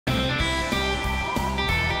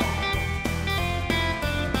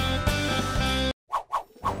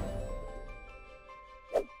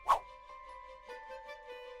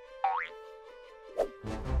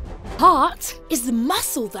heart is the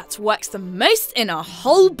muscle that works the most in our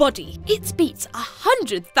whole body. It beats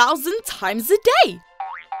 100,000 times a day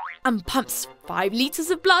and pumps 5 litres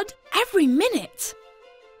of blood every minute.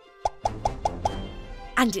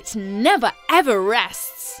 And it never ever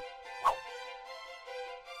rests.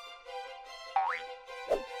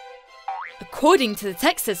 According to the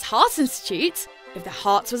Texas Heart Institute, if the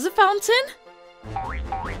heart was a fountain,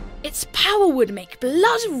 its power would make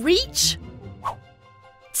blood reach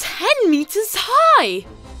 10 meters high.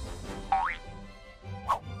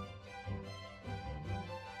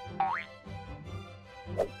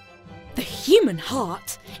 The human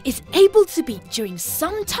heart is able to beat during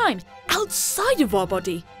some time outside of our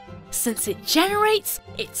body, since it generates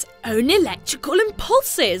its own electrical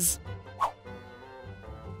impulses.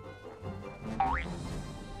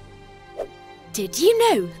 Did you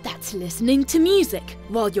know that listening to music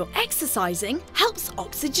while you're exercising helps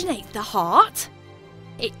oxygenate the heart?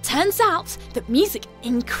 It turns out that music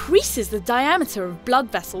increases the diameter of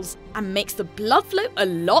blood vessels and makes the blood flow a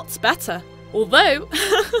lot better. Although,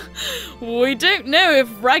 we don't know if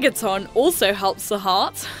reggaeton also helps the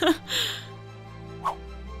heart.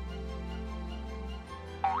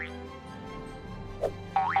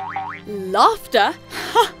 Laughter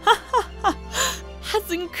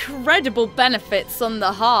has incredible benefits on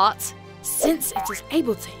the heart, since it is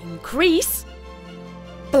able to increase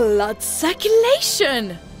blood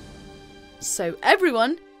circulation. So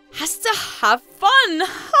everyone has to have fun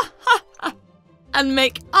and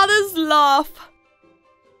make others laugh.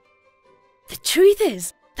 The truth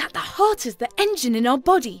is that the heart is the engine in our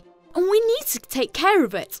body, and we need to take care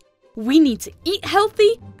of it. We need to eat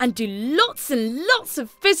healthy and do lots and lots of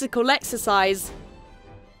physical exercise.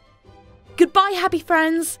 Goodbye, happy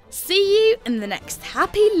friends. See you in the next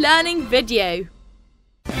happy learning video.